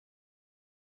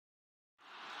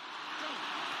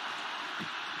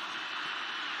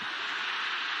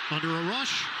Under a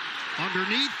rush,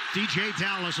 underneath, DJ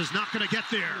Dallas is not going to get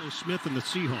there. Smith and the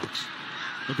Seahawks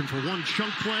looking for one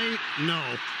chunk play. No.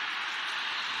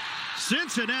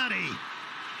 Cincinnati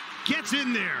gets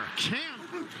in there.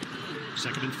 Cam.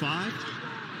 2nd and 5.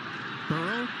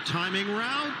 Burrow, timing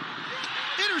route.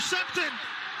 Intercepted.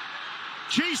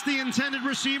 Chase the intended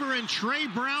receiver and Trey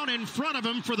Brown in front of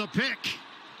him for the pick.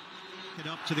 It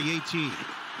up to the 18.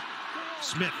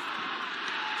 Smith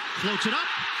floats it up.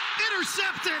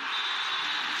 Intercepted.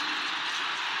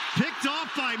 Picked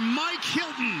off by Mike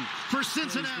Hilton for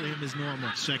Cincinnati. For him is normal.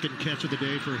 2nd catch of the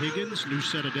day for Higgins. New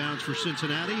set of downs for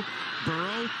Cincinnati.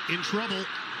 Burrow in trouble.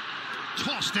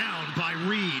 Tossed down by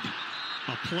Reed.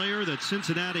 A player that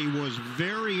Cincinnati was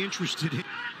very interested in.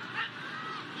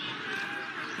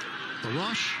 The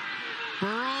rush.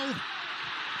 Burrow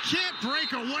can't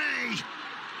break away.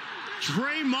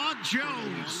 Draymond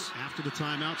Jones. After the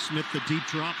timeout, Smith the deep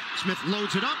drop. Smith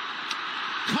loads it up.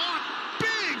 Caught.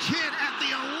 Big hit at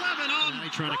the 11 on.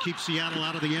 Trying to keep Seattle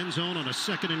out of the end zone on a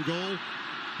 2nd and goal.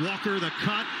 Walker the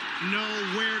cut.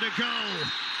 Nowhere to go.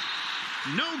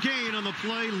 No gain on the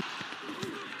play.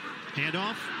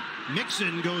 Handoff.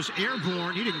 Mixon goes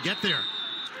airborne. He didn't get there.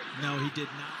 No, he did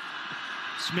not.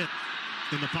 Smith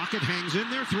in the pocket, hangs in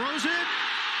there, throws it.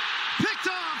 Picked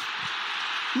off.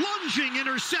 Lunging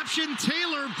interception.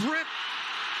 Taylor Britt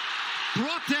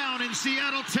brought down in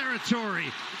Seattle territory.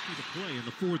 The play in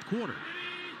the 4th quarter.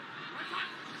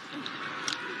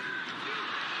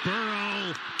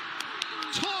 Burrow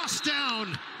tossed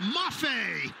down.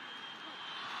 Maffei.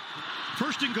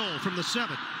 1st and goal from the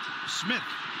 7. Smith.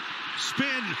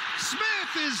 Spin.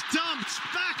 Smith is dumped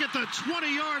back at the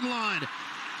 20-yard line.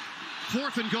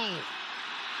 4th and goal.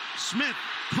 Smith.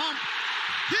 Pump.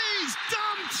 He's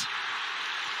dumped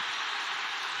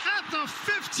at the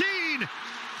 15.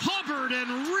 Hubbard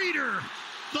and Reeder.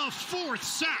 The 4th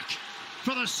sack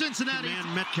for the Cincinnati.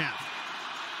 And Metcalf.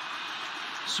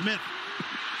 Smith.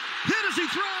 Hit as he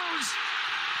throws.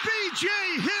 B.J.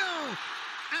 Hill.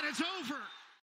 And it's over.